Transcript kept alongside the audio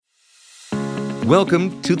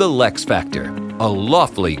Welcome to the LeXFactor, a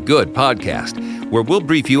lawfully good podcast where we'll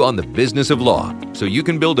brief you on the business of law so you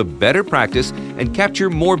can build a better practice and capture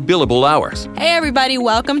more billable hours. Hey everybody,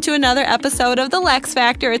 welcome to another episode of the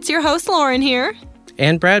LeXFactor. It's your host Lauren here.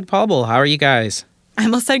 And Brad Paubel. How are you guys? I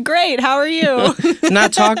almost said great. How are you?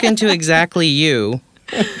 Not talking to exactly you.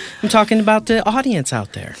 I'm talking about the audience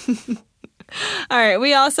out there. All right.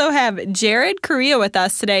 We also have Jared Correa with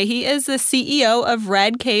us today. He is the CEO of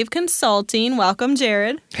Red Cave Consulting. Welcome,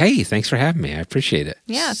 Jared. Hey, thanks for having me. I appreciate it.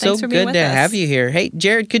 Yeah, thanks for being with us. So good to have you here. Hey,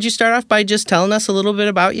 Jared, could you start off by just telling us a little bit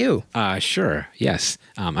about you? Sure. Yes.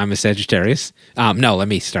 I'm a Sagittarius. No, let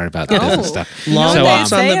me start about the business stuff. Long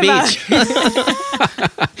walks on the beach.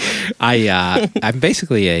 I'm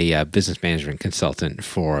basically a business management consultant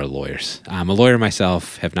for lawyers. I'm a lawyer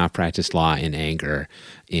myself, have not practiced law in anger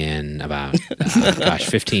in about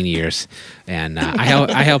 15 years, and I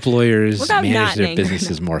help lawyers manage their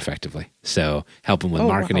businesses more effectively. So help them with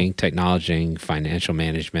marketing, technology, financial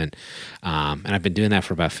management, and I've been doing that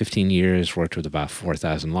for about 15 years. Worked with about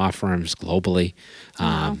 4,000 law firms globally.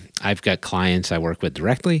 I've got clients I work with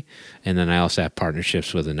directly, and then I also have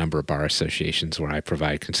partnerships with a number of bar associations where I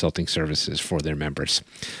provide consulting services for their members.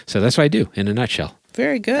 So that's what I do in a nutshell.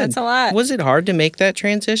 Very good. That's a lot. Was it hard to make that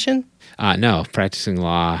transition? No, practicing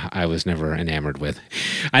law, I was never enamored with.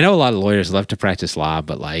 I know a lot of lawyers love to practice law,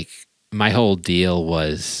 but my whole deal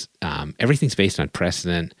was everything's based on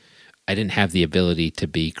precedent. I didn't have the ability to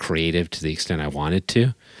be creative to the extent I wanted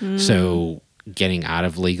to. So getting out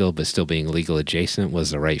of legal, but still being legal adjacent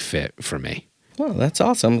was the right fit for me. Well, that's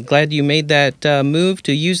awesome. Glad you made that move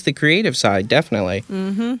to use the creative side, definitely.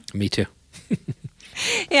 Mm-hmm. Me too.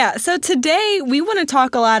 Yeah, so today we want to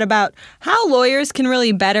talk a lot about how lawyers can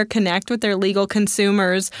really better connect with their legal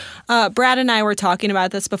consumers. Brad and I were talking about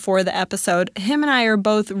this before the episode. Him and I are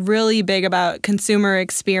both really big about consumer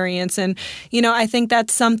experience. And, I think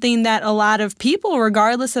that's something that a lot of people,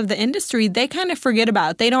 regardless of the industry, they kind of forget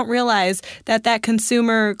about. They don't realize that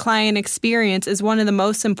consumer client experience is one of the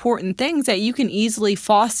most important things that you can easily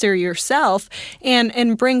foster yourself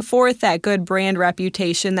and bring forth that good brand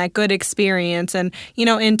reputation, that good experience, and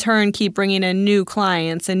in turn, keep bringing in new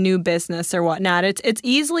clients and new business or whatnot. It's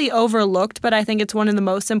easily overlooked, but I think it's one of the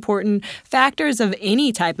most important factors of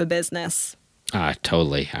any type of business.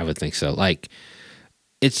 Totally. I would think so.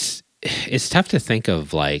 It's tough to think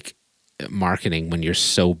of marketing when you're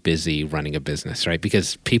so busy running a business, right?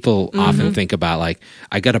 Because people often think about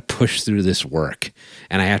I got to push through this work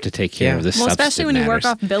and I have to take care of this substantive especially when you work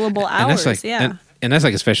off billable hours. And that's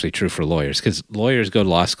especially true for lawyers, because lawyers go to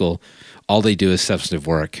law school, all they do is substantive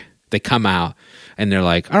work. They come out and they're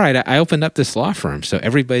like, all right, I opened up this law firm, so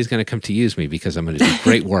everybody's going to come to use me because I'm going to do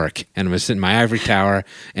great work and I'm going to sit in my ivory tower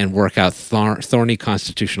and work out thorny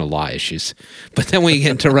constitutional law issues. But then when you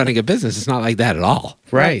get into running a business, it's not like that at all.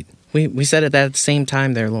 Right. We said it at the same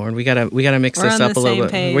time there, Lauren. We gotta mix this up a little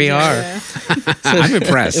bit. Page, we are. I'm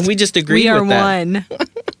impressed. And we just agreed with that. We are one.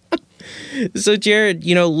 So, Jared,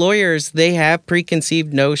 lawyers, they have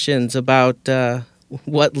preconceived notions about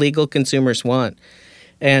what legal consumers want.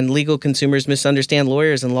 And legal consumers misunderstand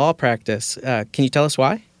lawyers and law practice. Can you tell us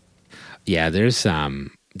why? Yeah, there's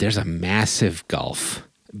a massive gulf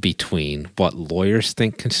between what lawyers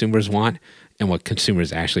think consumers want and what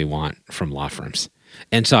consumers actually want from law firms.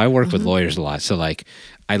 And so I work with lawyers a lot. So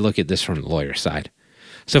I look at this from the lawyer side.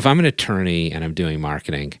 So if I'm an attorney and I'm doing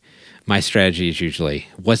marketing, my strategy is usually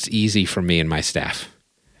what's easy for me and my staff.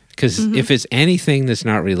 Because if it's anything that's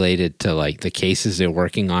not related to the cases they're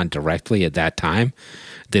working on directly at that time,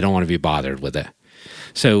 they don't want to be bothered with it.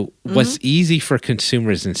 So what's easy for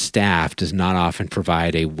consumers and staff does not often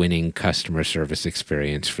provide a winning customer service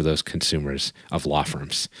experience for those consumers of law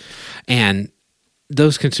firms. And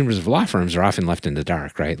those consumers of law firms are often left in the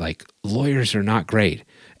dark, right? Lawyers are not great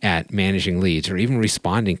at managing leads or even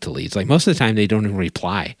responding to leads. Most of the time, they don't even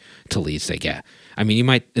reply to leads they get. I mean, you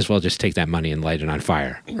might as well just take that money and light it on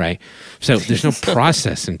fire, right? So there's no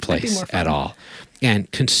process in place at all. And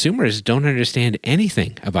consumers don't understand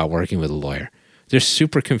anything about working with a lawyer. They're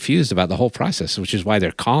super confused about the whole process, which is why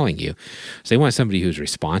they're calling you. So they want somebody who's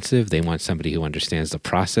responsive. They want somebody who understands the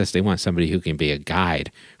process. They want somebody who can be a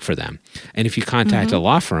guide for them. And if you contact a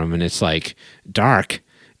law firm and it's dark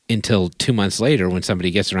until 2 months later when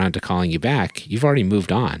somebody gets around to calling you back, you've already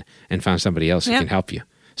moved on and found somebody else who can help you.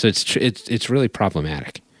 So it's really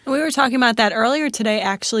problematic. We were talking about that earlier today,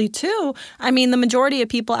 actually, too. I mean, the majority of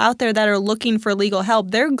people out there that are looking for legal help,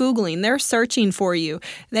 they're Googling, they're searching for you.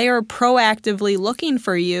 They are proactively looking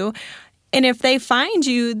for you. And if they find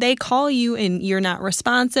you, they call you and you're not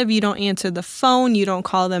responsive, you don't answer the phone, you don't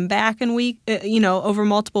call them back in over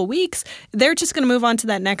multiple weeks, they're just going to move on to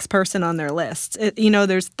that next person on their list.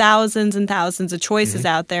 There's thousands and thousands of choices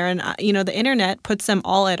out there, and the internet puts them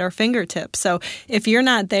all at our fingertips. So if you're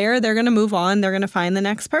not there, they're going to move on, they're going to find the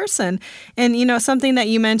next person. And something that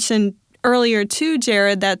you mentioned earlier too,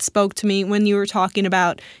 Jared, that spoke to me when you were talking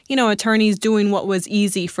about, attorneys doing what was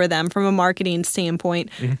easy for them from a marketing standpoint.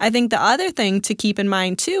 I think the other thing to keep in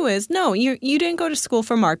mind too is, no, you didn't go to school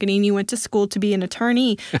for marketing. You went to school to be an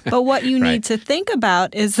attorney. But what you need to think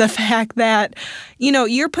about is the fact that,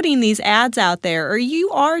 you're putting these ads out there, or you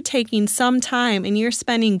are taking some time and you're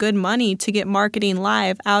spending good money to get marketing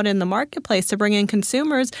live out in the marketplace to bring in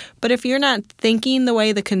consumers. But if you're not thinking the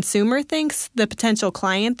way the consumer thinks, the potential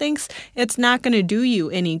client thinks, it's not going to do you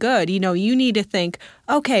any good. You need to think,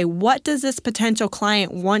 okay, what does this potential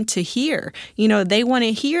client want to hear? They want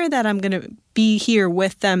to hear that I'm going to be here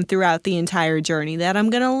with them throughout the entire journey, that I'm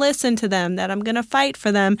going to listen to them, that I'm going to fight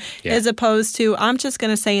for them, as opposed to I'm just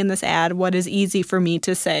going to say in this ad what is easy for me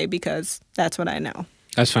to say because that's what I know.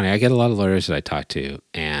 That's funny. I get a lot of lawyers that I talk to,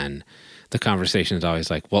 and the conversation is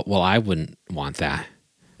always like, well, I wouldn't want that.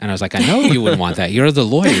 And I was like, I know you wouldn't want that. You're the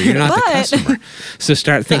lawyer. You're not the customer. So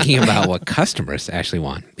start thinking about what customers actually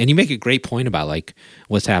want. And you make a great point about like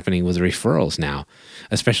what's happening with referrals now,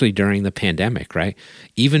 especially during the pandemic, right?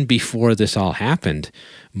 Even before this all happened,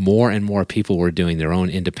 more and more people were doing their own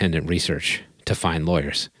independent research to find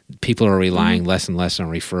lawyers. People are relying less and less on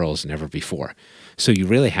referrals than ever before. So you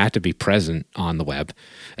really have to be present on the web.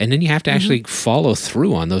 And then you have to actually follow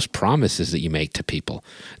through on those promises that you make to people,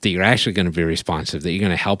 that you're actually going to be responsive, that you're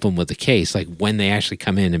going to help them with the case, like when they actually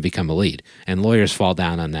come in and become a lead. And lawyers fall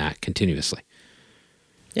down on that continuously.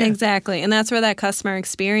 Yeah. Exactly. And that's where that customer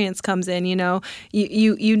experience comes in. You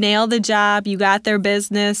nail the job, you got their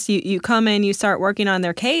business, you come in, you start working on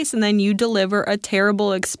their case, and then you deliver a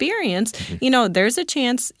terrible experience. There's a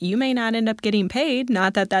chance you may not end up getting paid.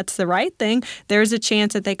 Not that that's the right thing. There's a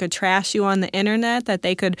chance that they could trash you on the internet, that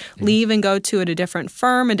they could leave and go to a different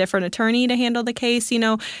firm, a different attorney to handle the case.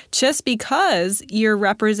 Just because you're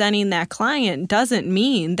representing that client doesn't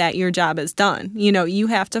mean that your job is done. You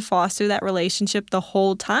have to foster that relationship the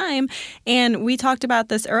whole time. And we talked about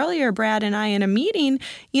this earlier, Brad and I, in a meeting.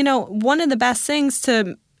 One of the best things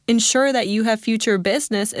to ensure that you have future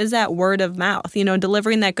business is that word of mouth,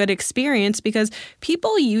 delivering that good experience, because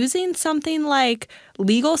people using something like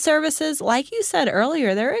legal services, like you said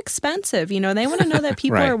earlier, they're expensive. They want to know that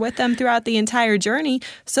people are with them throughout the entire journey.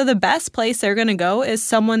 So the best place they're going to go is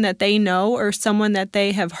someone that they know or someone that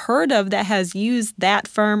they have heard of that has used that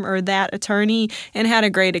firm or that attorney and had a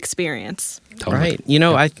great experience. Totally.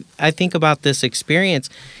 Right. I think about this experience.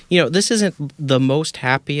 This isn't the most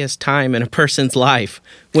happiest time in a person's life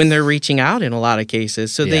when they're reaching out in a lot of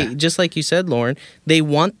cases. So they, just like you said, Lauren, they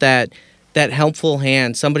want that helpful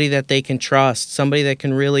hand, somebody that they can trust, somebody that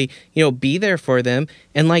can really, be there for them.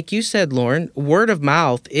 And like you said, Lauren, word of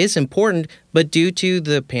mouth is important, but due to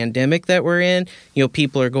the pandemic that we're in,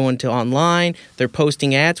 people are going to online, they're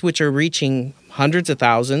posting ads, which are reaching hundreds of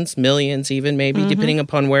thousands, millions even maybe, depending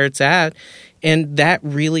upon where it's at. And that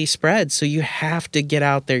really spreads. So you have to get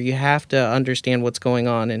out there. You have to understand what's going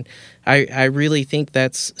on. And I really think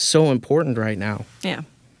that's so important right now. Yeah.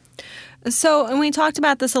 So, and we talked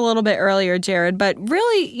about this a little bit earlier, Jared, but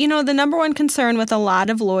really, the number one concern with a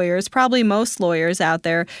lot of lawyers, probably most lawyers out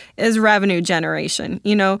there, is revenue generation.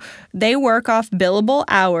 They work off billable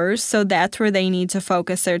hours, so that's where they need to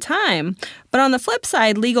focus their time. But on the flip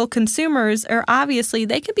side, legal consumers are obviously,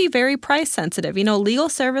 they can be very price sensitive. Legal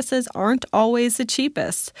services aren't always the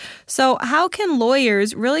cheapest. So how can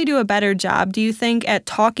lawyers really do a better job, do you think, at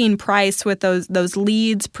talking price with those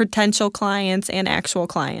leads, potential clients, and actual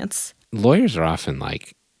clients? Lawyers are often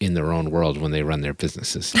like in their own world when they run their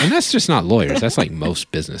businesses. And that's just not lawyers. That's like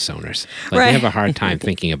most business owners. They have a hard time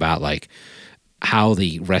thinking about like how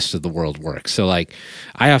the rest of the world works. So like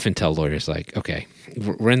I often tell lawyers like, okay,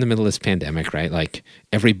 we're in the middle of this pandemic, right? Like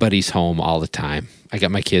everybody's home all the time. I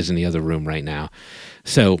got my kids in the other room right now.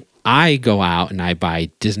 So I go out and I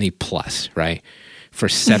buy Disney Plus, right? For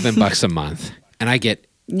 $7 a month. And I get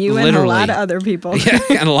you and a lot of other people. Yeah,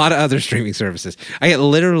 and a lot of other streaming services. I get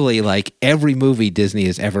literally like every movie Disney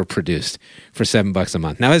has ever produced for $7 a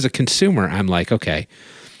month. Now, as a consumer, I'm like, okay,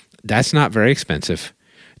 that's not very expensive.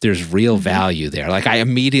 There's real value there. Like I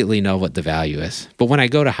immediately know what the value is. But when I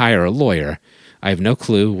go to hire a lawyer, I have no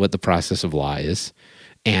clue what the process of law is.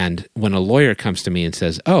 And when a lawyer comes to me and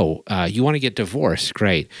says, oh, you want to get divorced?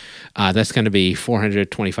 Great. That's going to be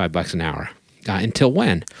 $425 an hour. Until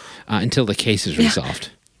when? Until the case is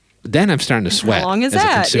resolved. Then I'm starting to sweat. How long is as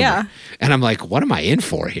that? A consumer. Yeah. And I'm like, what am I in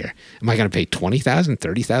for here? Am I going to pay $20,000, $30,000,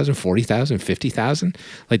 $40,000, $50,000?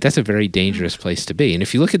 Like, that's a very dangerous place to be. And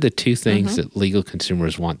if you look at the two things that legal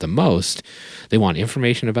consumers want the most, they want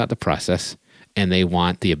information about the process, and they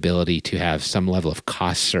want the ability to have some level of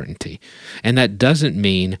cost certainty. And that doesn't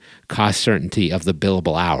mean cost certainty of the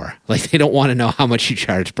billable hour. Like, they don't want to know how much you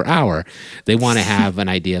charge per hour. They want to have an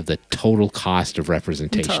idea of the total cost of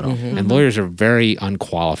representation. And lawyers are very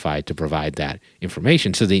unqualified to provide that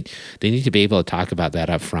information. So they need to be able to talk about that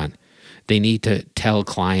up front. They need to tell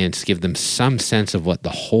clients, give them some sense of what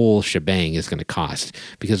the whole shebang is going to cost,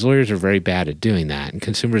 because lawyers are very bad at doing that. And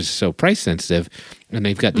consumers are so price sensitive, and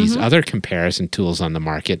they've got these other comparison tools on the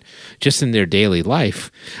market just in their daily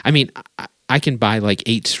life. I mean, I can buy like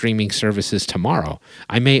 8 streaming services tomorrow.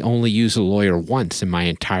 I may only use a lawyer once in my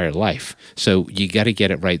entire life. So you got to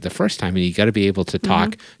get it right the first time, and you got to be able to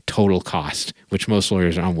talk total cost, which most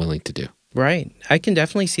lawyers are unwilling to do. Right. I can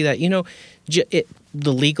definitely see that. You know,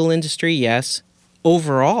 the legal industry, yes.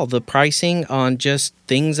 Overall, the pricing on just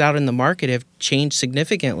things out in the market have changed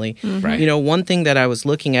significantly. Right. You know, one thing that I was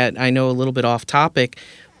looking at, I know a little bit off topic,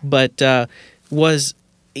 but was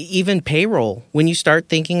even payroll. When you start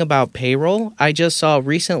thinking about payroll, I just saw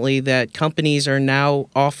recently that companies are now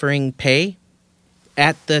offering pay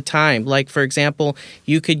at the time. Like, for example,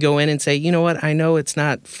 you could go in and say, you know what, I know it's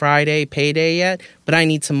not Friday payday yet, but I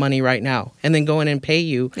need some money right now, and then go in and pay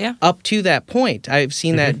you up to that point. I've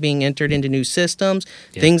seen that being entered into new systems,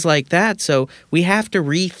 things like that. So we have to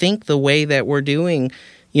rethink the way that we're doing,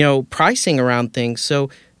 you know, pricing around things. So,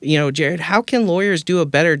 you know, Jared, how can lawyers do a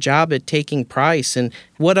better job at taking price, and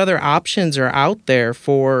what other options are out there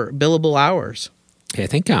for billable hours?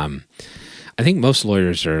 I think most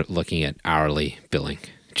lawyers are looking at hourly billing,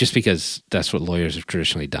 just because that's what lawyers have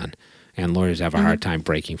traditionally done, and lawyers have a hard time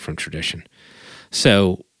breaking from tradition.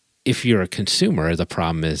 So if you're a consumer, the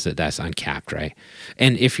problem is that that's uncapped, right?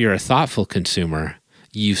 And if you're a thoughtful consumer,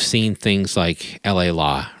 you've seen things like LA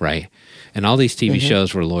Law, right? And all these TV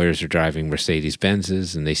shows where lawyers are driving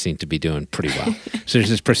Mercedes-Benzes, and they seem to be doing pretty well. So there's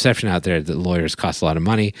this perception out there that lawyers cost a lot of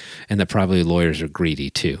money, and that probably lawyers are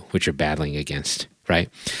greedy too, which you're battling against, right?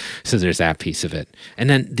 So there's that piece of it. And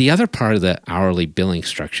then the other part of the hourly billing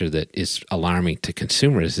structure that is alarming to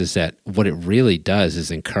consumers is that what it really does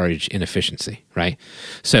is encourage inefficiency, right?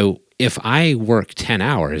 So if I work 10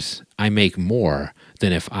 hours, I make more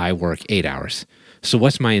than if I work 8 hours. So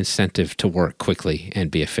what's my incentive to work quickly and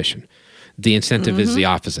be efficient? The incentive is the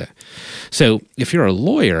opposite. So if you're a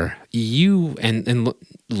lawyer, you and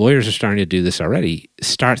lawyers are starting to do this already,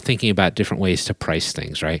 start thinking about different ways to price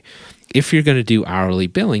things, right? If you're going to do hourly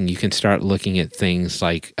billing, you can start looking at things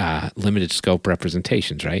like limited scope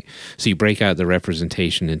representations, right? So you break out the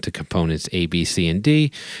representation into components A, B, C, and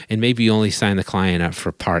D, and maybe you only sign the client up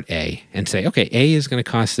for part A and say, okay, A is going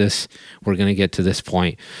to cost this. We're going to get to this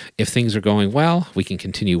point. If things are going well, we can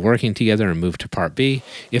continue working together and move to part B.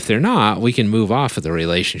 If they're not, we can move off of the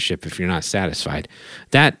relationship if you're not satisfied.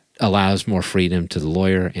 That allows more freedom to the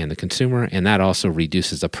lawyer and the consumer, and that also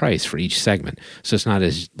reduces the price for each segment. So it's not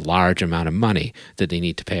as large amount of money that they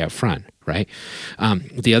need to pay up front, right?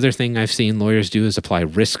 The other thing I've seen lawyers do is apply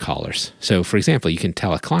risk collars. So for example, you can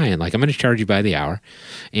tell a client, like, I'm going to charge you by the hour,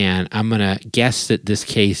 and I'm going to guess that this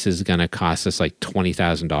case is going to cost us like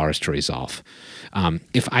 $20,000 to resolve.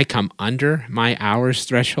 If I come under my hours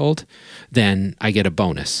threshold, then I get a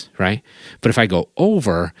bonus, right? But if I go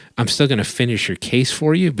over, I'm still going to finish your case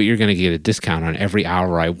for you, but you're going to get a discount on every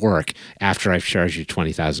hour I work after I've charged you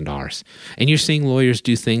 $20,000. And you're seeing lawyers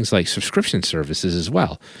do things like subscription services as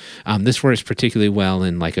well. This works particularly well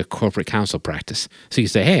in like a corporate counsel practice. So you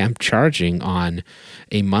say, hey, I'm charging on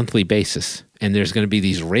a monthly basis, and there's going to be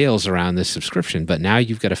these rails around this subscription, but now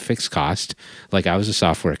you've got a fixed cost, like I was a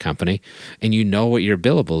software company, and you know what your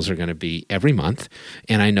billables are going to be every month,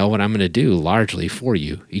 and I know what I'm going to do largely for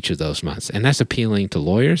you each of those months. And that's appealing to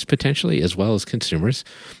lawyers potentially as well as consumers.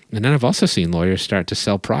 And then I've also seen lawyers start to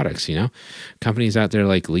sell products, you know, companies out there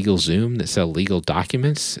like LegalZoom that sell legal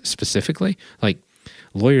documents specifically. Like,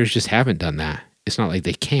 lawyers just haven't done that. It's not like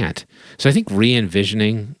they can't. So I think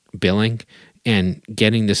re-envisioning billing and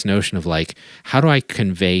getting this notion of like, how do I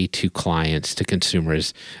convey to clients, to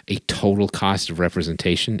consumers, a total cost of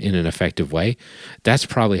representation in an effective way? That's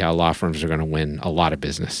probably how law firms are going to win a lot of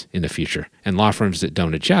business in the future. And law firms that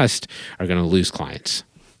don't adjust are going to lose clients.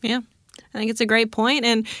 Yeah. I think it's a great point.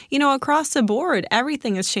 And, across the board,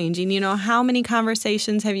 everything is changing. How many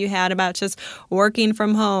conversations have you had about just working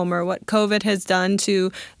from home or what COVID has done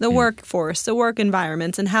to the workforce, the work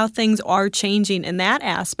environments, and how things are changing in that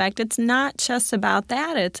aspect? It's not just about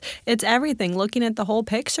that. It's everything. Looking at the whole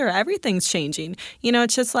picture, everything's changing.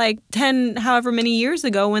 It's just like 10, however many years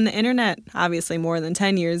ago when the internet, obviously more than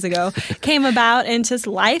 10 years ago, came about, and just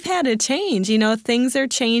life had to change. Things are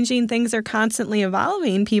changing. Things are constantly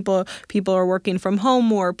evolving. People are working from home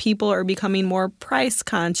more. People are becoming more price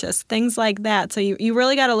conscious, things like that. So you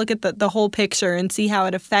really got to look at the whole picture and see how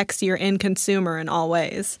it affects your end consumer in all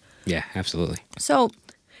ways. Yeah, absolutely. So,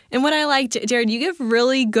 and what I like, Jared, you give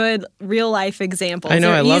really good real-life examples. I know,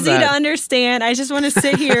 They're I love easy that. to understand. I just want to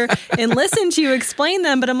sit here and listen to you explain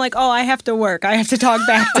them, but I'm like, I have to work. I have to talk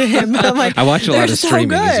back to him. But I'm like, I watch a lot of so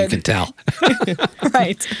streaming, as you good. can tell.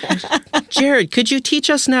 Right. Jared, could you teach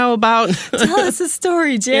us now about... Tell us a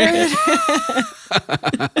story, Jared.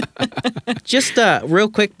 Just real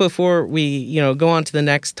quick before we, go on to the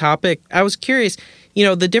next topic, I was curious,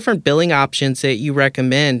 the different billing options that you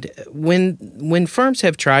recommend, when firms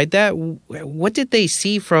have tried that, what did they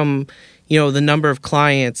see from, the number of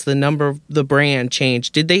clients, the number of the brand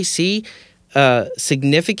change? Did they see a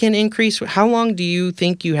significant increase? How long do you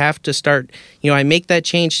think you have to start, I make that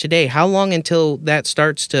change today. How long until that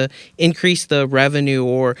starts to increase the revenue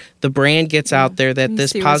or the brand gets out there that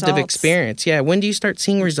this positive results. experience? Yeah. When do you start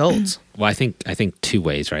seeing results? Well, I think two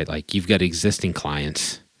ways, right? Like you've got existing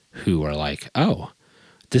clients who are like, oh,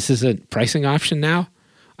 this is a pricing option now?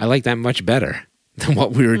 I like that much better than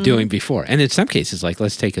what we were doing before. And in some cases, like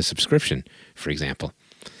let's take a subscription, for example.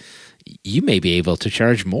 You may be able to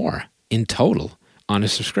charge more in total on a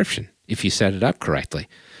subscription if you set it up correctly.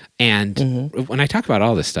 And when I talk about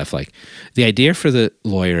all this stuff, like the idea for the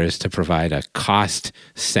lawyer is to provide a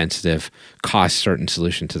cost-sensitive, cost-certain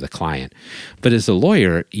solution to the client. But as a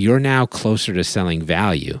lawyer, you're now closer to selling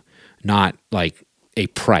value, not like a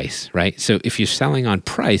price, right? So if you're selling on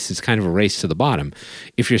price, it's kind of a race to the bottom.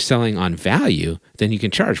 If you're selling on value, then you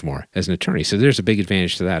can charge more as an attorney. So there's a big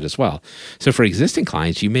advantage to that as well. So for existing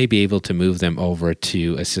clients, you may be able to move them over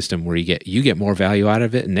to a system where you get more value out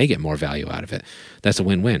of it and they get more value out of it. That's a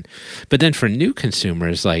win-win. But then for new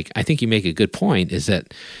consumers, like I think you make a good point, is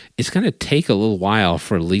that it's going to take a little while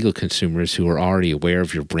for legal consumers who are already aware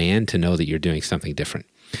of your brand to know that you're doing something different.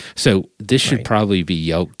 So this should probably be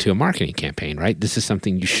yoked to a marketing campaign, right? This is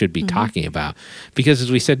something you should be talking about because as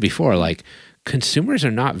we said before, like consumers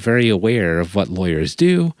are not very aware of what lawyers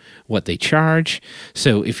do, what they charge.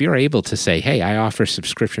 So if you're able to say, hey, I offer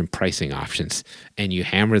subscription pricing options and you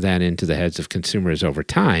hammer that into the heads of consumers over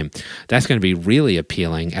time, that's going to be really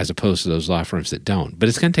appealing as opposed to those law firms that don't. But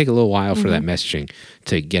it's going to take a little while for that messaging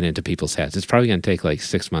to get into people's heads. It's probably going to take like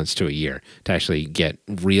 6 months to a year to actually get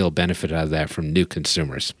real benefit out of that from new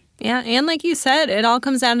consumers. Yeah, and like you said, it all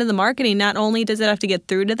comes down to the marketing. Not only does it have to get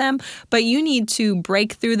through to them, but you need to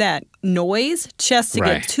break through that noise just to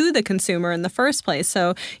get to the consumer in the first place.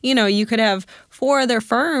 So, you could have 4 other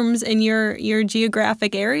firms in your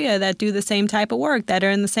geographic area that do the same type of work, that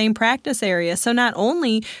are in the same practice area. So not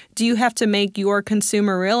only do you have to make your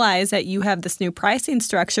consumer realize that you have this new pricing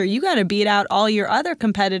structure, you got to beat out all your other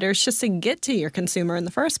competitors just to get to your consumer in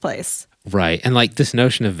the first place. Right. And like this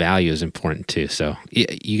notion of value is important too. So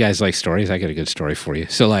you guys like stories? I got a good story for you.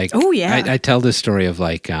 So like, oh yeah, I tell this story of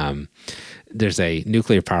like, there's a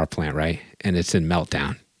nuclear power plant, right? And it's in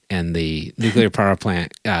meltdown. And the nuclear power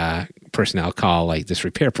plant personnel call like this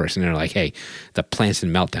repair person. And they're like, hey, the plant's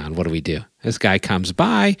in meltdown. What do we do? This guy comes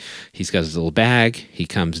by. He's got his little bag. He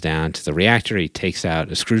comes down to the reactor. He takes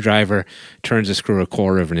out a screwdriver, turns the screw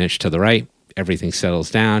 1/4 of an inch to the right. Everything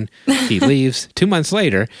settles down. He leaves. 2 months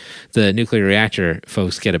later, the nuclear reactor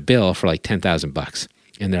folks get a bill for like $10,000.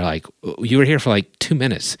 And they're like, you were here for like 2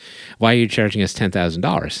 minutes. Why are you charging us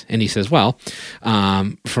 $10,000? And he says, well,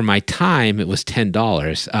 for my time, it was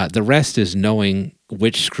 $10. The rest is knowing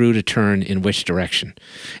which screw to turn in which direction.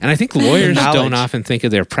 And I think lawyers don't often think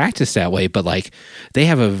of their practice that way, but like they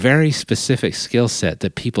have a very specific skill set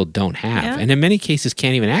that people don't have. And in many cases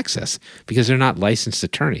can't even access because they're not licensed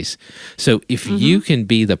attorneys. So if you can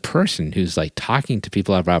be the person who's like talking to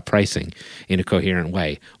people about pricing in a coherent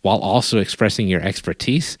way while also expressing your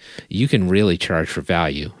expertise, you can really charge for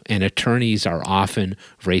value. And attorneys are often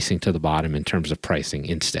racing to the bottom in terms of pricing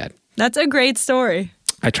instead. That's a great story.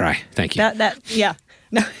 I try. Thank you. Yeah.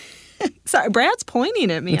 No, sorry, Brad's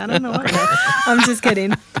pointing at me. I don't know why. I'm just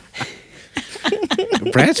kidding.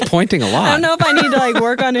 Brad's pointing a lot. I don't know if I need to like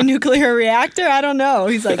work on a nuclear reactor. I don't know.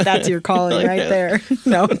 He's like, that's your calling right there.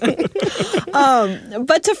 No.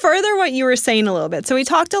 But to further what you were saying a little bit, so we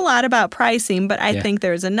talked a lot about pricing, but I think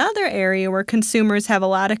there's another area where consumers have a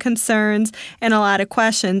lot of concerns and a lot of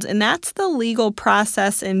questions, and that's the legal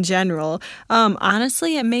process in general.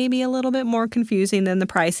 Honestly, it may be a little bit more confusing than the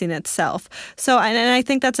pricing itself. So, and I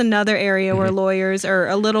think that's another area where lawyers are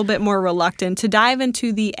a little bit more reluctant to dive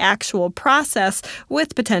into the actual process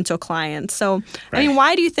with potential clients. So, I mean,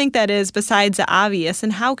 why do you think that is besides the obvious,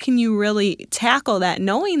 and how can you really tackle that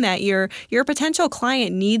knowing that your potential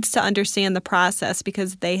client needs to understand the process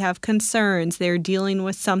because they have concerns, they're dealing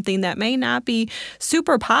with something that may not be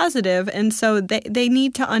super positive, and so they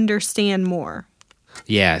need to understand more?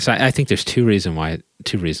 Yeah, so I think there's two reasons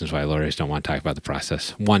why lawyers don't want to talk about the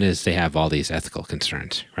process. One is they have all these ethical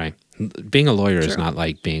concerns, right? Being a lawyer is not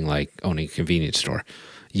like being like owning a convenience store.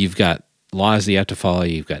 You've got laws that you have to follow.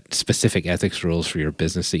 You've got specific ethics rules for your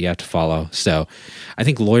business that you have to follow. So I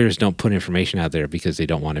think lawyers don't put information out there because they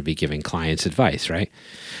don't want to be giving clients advice, right?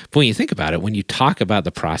 But when you think about it, when you talk about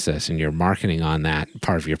the process and you're marketing on that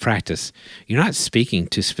part of your practice, you're not speaking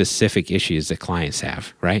to specific issues that clients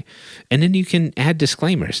have, right? And then you can add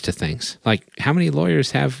disclaimers to things. Like, how many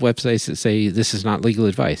lawyers have websites that say this is not legal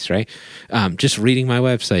advice, right? Just reading my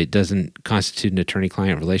website doesn't constitute an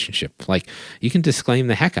attorney-client relationship. Like, you can disclaim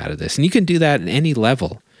the heck out of this. And you can do that at any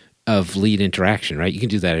level of lead interaction, right? You can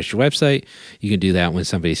do that at your website. You can do that when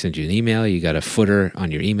somebody sends you an email. You got a footer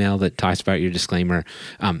on your email that talks about your disclaimer.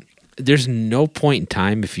 There's no point in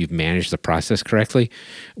time, if you've managed the process correctly,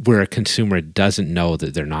 where a consumer doesn't know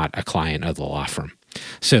that they're not a client of the law firm.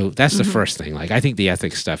 So that's the first thing. Like, I think the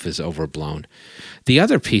ethics stuff is overblown. The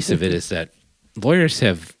other piece of it is that lawyers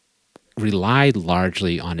have relied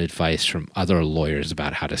largely on advice from other lawyers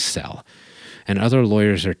about how to sell. And other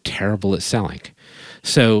lawyers are terrible at selling.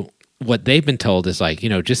 So what they've been told is like,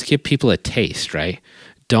 just give people a taste, right?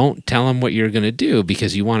 Don't tell them what you're going to do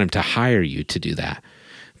because you want them to hire you to do that.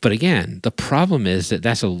 But again, the problem is that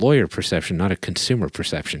that's a lawyer perception, not a consumer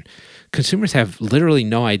perception. Consumers have literally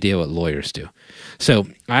no idea what lawyers do. So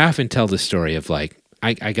I often tell the story of like,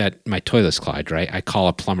 I got my toilets clogged, right? I call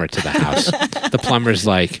a plumber to the house. The plumber's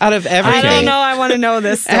like, out of everything, I don't know, I want to know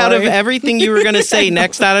this story. Out of everything you were going to say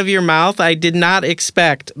next out of your mouth, I did not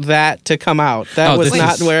expect that to come out. That was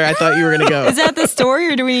not where I thought you were going to go. Is that the story,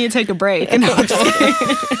 or do we need to take a break? No, I'm just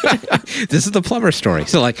kidding. This is the plumber story.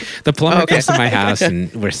 So like, the plumber comes to my house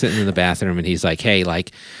and we're sitting in the bathroom and he's like, hey, like,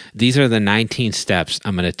 these are the 19 steps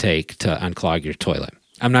I'm going to take to unclog your toilet.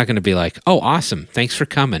 I'm not going to be like, oh, awesome, thanks for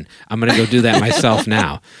coming. I'm going to go do that myself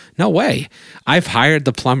now. No way. I've hired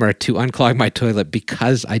the plumber to unclog my toilet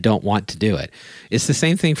because I don't want to do it. It's the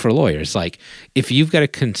same thing for lawyers. Like, if you've got a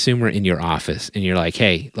consumer in your office and you're like,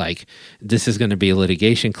 hey, like, this is going to be a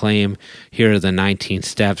litigation claim. Here are the 19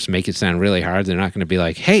 steps. Make it sound really hard. They're not going to be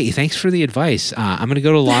like, hey, thanks for the advice. I'm going to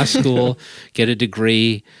go to law school, get a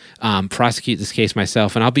degree, prosecute this case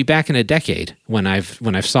myself, and I'll be back in a decade when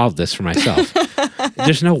I've solved this for myself.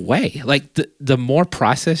 There's no way. Like, the more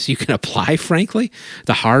process you can apply, frankly,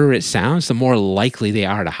 the harder it sounds, the more likely they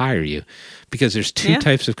are to hire you. Because there's two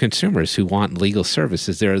types of consumers who want legal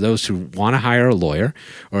services. There are those who want to hire a lawyer,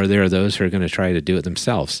 or there are those who are going to try to do it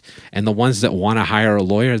themselves. And the ones that want to hire a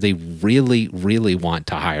lawyer, they really, really want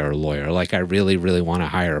to hire a lawyer. Like, I really, really want to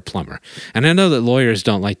hire a plumber. And I know that lawyers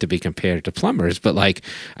don't like to be compared to plumbers, but like,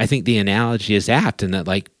 I think the analogy is apt in that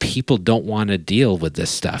like, people don't want to deal with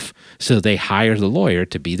this stuff. So they hire the lawyer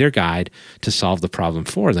to be their guide to solve the problem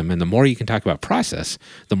for them. And the more you can talk about process,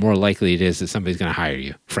 the more likely it is that somebody's going to hire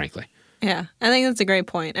you, frankly. Yeah, I think that's a great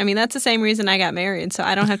point. I mean, that's the same reason I got married, so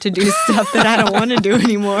I don't have to do stuff that I don't want to do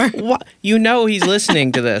anymore. What? You know he's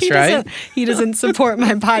listening to this, right? He doesn't support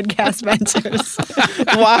my podcast ventures.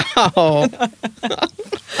 Wow.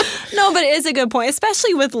 No, but it is a good point,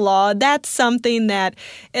 especially with law. That's something that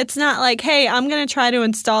it's not like, hey, I'm going to try to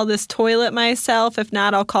install this toilet myself. If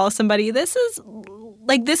not, I'll call somebody. This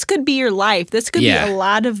could be your life. This could be a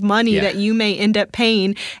lot of money that you may end up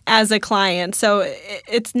paying as a client. So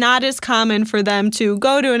it's not as common for them to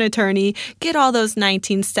go to an attorney, get all those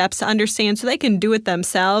 19 steps to understand so they can do it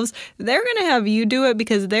themselves. They're going to have you do it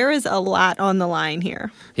because there is a lot on the line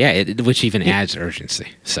here. Yeah, which even adds urgency.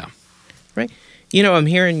 So, right. You know, I'm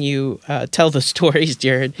hearing you tell the stories,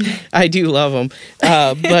 Jared. I do love them.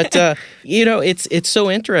 But it's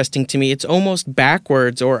so interesting to me. It's almost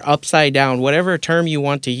backwards or upside down, whatever term you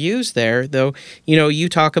want to use there. Though, you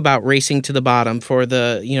talk about racing to the bottom for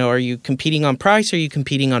the, are you competing on price or are you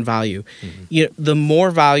competing on value? Mm-hmm. The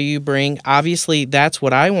more value you bring, obviously, that's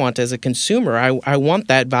what I want as a consumer. I want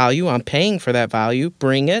that value. I'm paying for that value.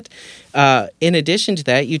 Bring it. In addition to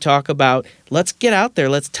that, you talk about let's get out there,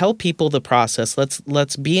 let's tell people the process,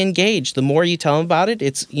 let's be engaged. The more you tell them about it,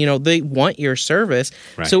 it's they want your service.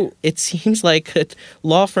 Right. So it seems like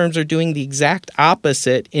law firms are doing the exact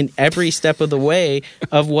opposite in every step of the way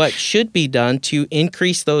of what should be done to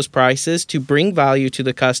increase those prices, to bring value to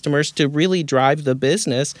the customers, to really drive the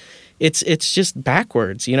business. It's just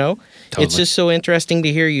backwards, Totally. It's just so interesting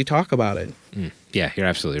to hear you talk about it. Yeah, you're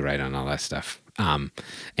absolutely right on all that stuff.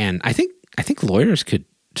 And I think lawyers could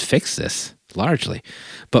fix this largely,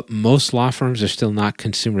 but most law firms are still not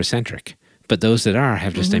consumer centric. But those that are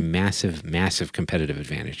have just a massive, massive competitive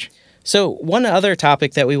advantage. So one other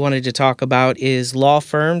topic that we wanted to talk about is law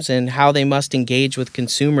firms and how they must engage with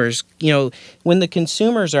consumers. When the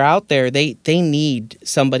consumers are out there, they need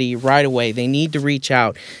somebody right away. They need to reach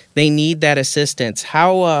out. They need that assistance.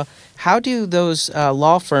 How do those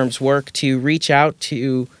law firms work to reach out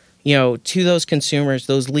to those consumers,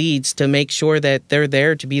 those leads, to make sure that they're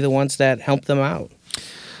there to be the ones that help them out?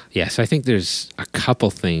 Yeah, so I think there's a couple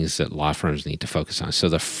things that law firms need to focus on. So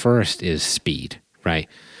the first is speed, right?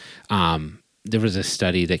 There was a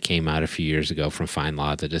study that came out a few years ago from Fine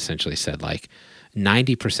Law that essentially said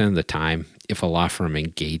 90% of the time, if a law firm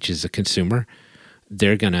engages a consumer,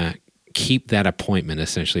 they're going to keep that appointment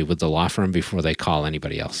essentially with the law firm before they call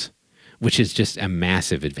anybody else, which is just a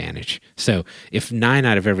massive advantage. So if 9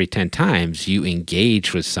 out of every 10 times you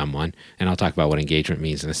engage with someone, and I'll talk about what engagement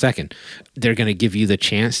means in a second, they're going to give you the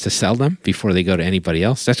chance to sell them before they go to anybody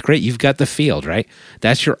else. That's great. You've got the field, right?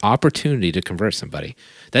 That's your opportunity to convert somebody.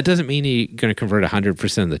 That doesn't mean you're going to convert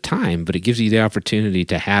 100% of the time, but it gives you the opportunity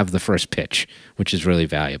to have the first pitch, which is really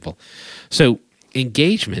valuable. So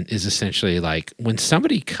engagement is essentially when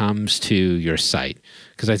somebody comes to your site,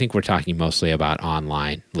 because I think we're talking mostly about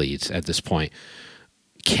online leads at this point,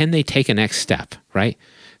 can they take a next step, right?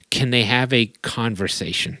 Can they have a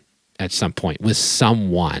conversation at some point with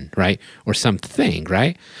someone, right? Or something,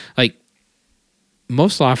 right?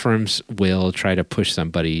 Most law firms will try to push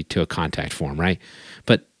somebody to a contact form, right?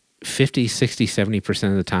 But 50, 60,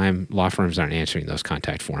 70% of the time, law firms aren't answering those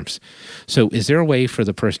contact forms. So is there a way for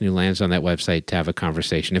the person who lands on that website to have a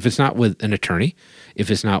conversation? If it's not with an attorney, if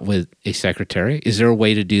it's not with a secretary, is there a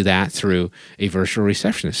way to do that through a virtual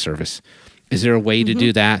receptionist service? Is there a way to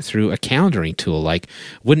do that through a calendaring tool?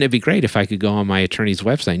 Wouldn't it be great if I could go on my attorney's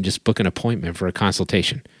website and just book an appointment for a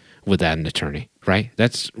consultation with an attorney, right?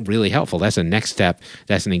 That's really helpful. That's a next step.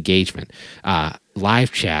 That's an engagement.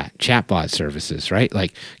 Live chat, chatbot services, right?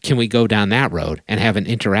 Can we go down that road and have an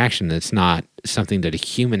interaction that's not something that a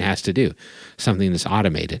human has to do, something that's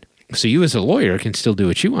automated? So you as a lawyer can still do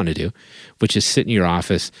what you want to do, which is sit in your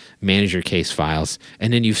office, manage your case files,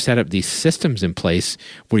 and then you've set up these systems in place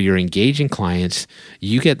where you're engaging clients,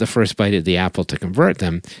 you get the first bite of the apple to convert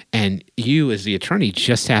them, and you as the attorney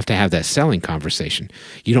just have to have that selling conversation.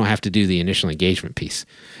 You don't have to do the initial engagement piece.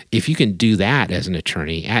 If you can do that as an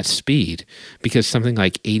attorney at speed, because something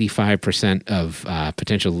like 85% of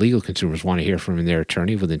potential legal consumers want to hear from their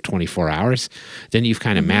attorney within 24 hours, then you've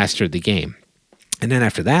kind of mastered the game. And then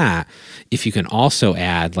after that, if you can also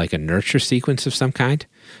add a nurture sequence of some kind,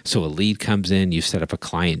 so a lead comes in, you set up a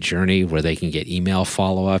client journey where they can get email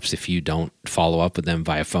follow-ups if you don't follow up with them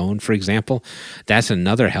via phone, for example, that's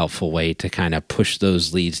another helpful way to kind of push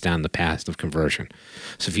those leads down the path of conversion.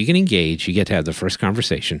 So if you can engage, you get to have the first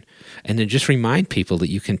conversation, and then just remind people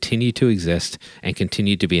that you continue to exist and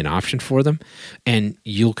continue to be an option for them, and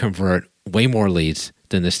you'll convert way more leads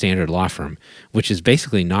than the standard law firm, which is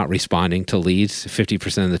basically not responding to leads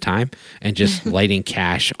 50% of the time and just lighting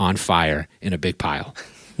cash on fire in a big pile.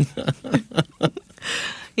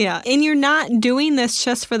 Yeah, and you're not doing this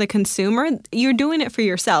just for the consumer. You're doing it for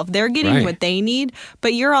yourself. They're getting what they need,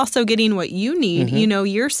 but you're also getting what you need.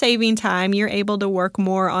 You're saving time. You're able to work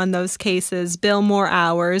more on those cases, bill more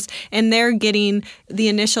hours, and they're getting the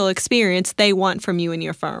initial experience they want from you and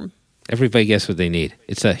your firm. Everybody gets what they need.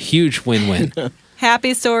 It's a huge win-win.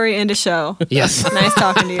 Happy story and a show. Yes. Nice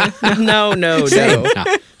talking to you. No.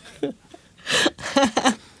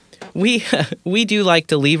 We do like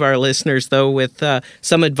to leave our listeners, though, with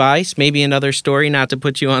some advice, maybe another story, not to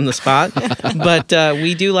put you on the spot. But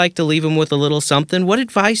we do like to leave them with a little something. What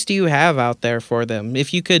advice do you have out there for them?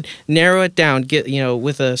 If you could narrow it down,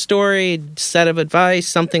 with a story, set of advice,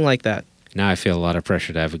 something like that. Now I feel a lot of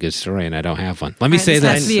pressure to have a good story, and I don't have one. Let me say this.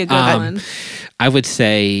 Has to be a good one. I would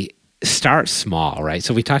say start small, right?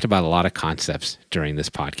 So we talked about a lot of concepts during this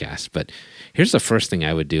podcast, but here's the first thing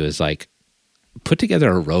I would do is put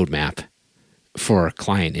together a roadmap for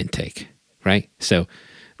client intake, right? So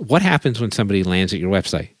what happens when somebody lands at your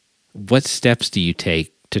website? What steps do you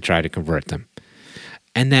take to try to convert them?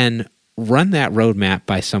 And then run that roadmap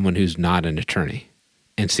by someone who's not an attorney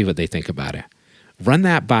and see what they think about it. Run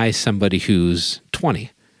that by somebody who's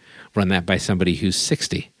 20. Run that by somebody who's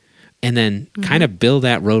 60. And then kind of build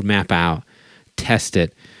that roadmap out, test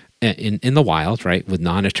it in the wild, right, with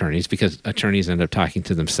non-attorneys, because attorneys end up talking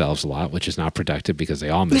to themselves a lot, which is not productive because they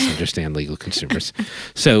all misunderstand legal consumers.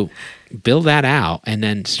 So build that out and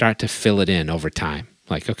then start to fill it in over time.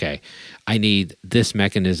 Like, okay, I need this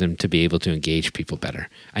mechanism to be able to engage people better.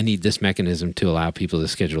 I need this mechanism to allow people to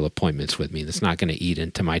schedule appointments with me that's not going to eat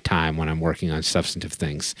into my time when I'm working on substantive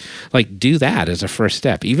things. Like, do that as a first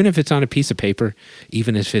step, even if it's on a piece of paper,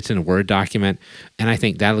 even if it's in a Word document. And I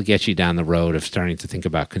think that'll get you down the road of starting to think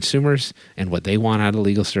about consumers and what they want out of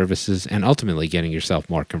legal services and ultimately getting yourself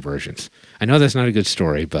more conversions. I know that's not a good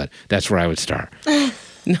story, but that's where I would start. No,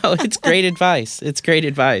 it's great advice. It's great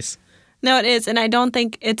advice. No, it is. And I don't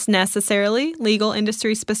think it's necessarily legal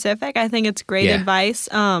industry specific. I think it's great advice,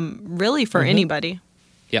 really, for anybody.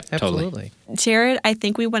 Yep, Absolutely. Totally. Jared, I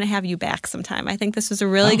think we want to have you back sometime. I think this was a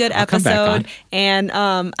really good episode. And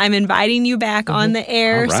I'm inviting you back on the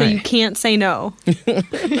air so you can't say no. Because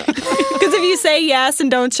if you say yes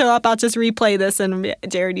and don't show up, I'll just replay this. And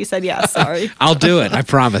Jared, you said yes. Sorry. I'll do it. I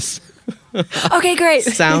promise. Okay, great.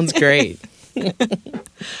 Sounds great. All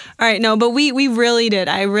right, no, but we really did.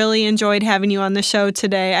 I really enjoyed having you on the show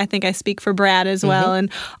today. I think I speak for Brad as well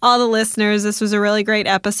and all the listeners. This was a really great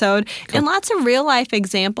episode and lots of real life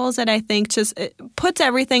examples that I think just puts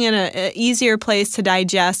everything in an easier place to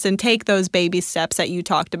digest and take those baby steps that you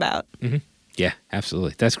talked about. Mm-hmm. Yeah,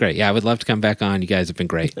 absolutely. That's great. Yeah, I would love to come back on. You guys have been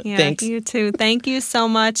great. Yeah, Thanks. You too. Thank you so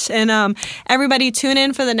much. And everybody tune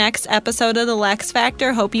in for the next episode of the Lex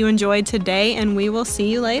Factor. Hope you enjoyed today, and we will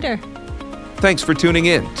see you later. Thanks for tuning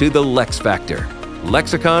in to the Lex Factor.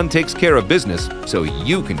 Lexicon takes care of business so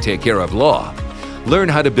you can take care of law. Learn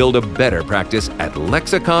how to build a better practice at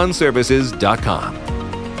lexiconservices.com.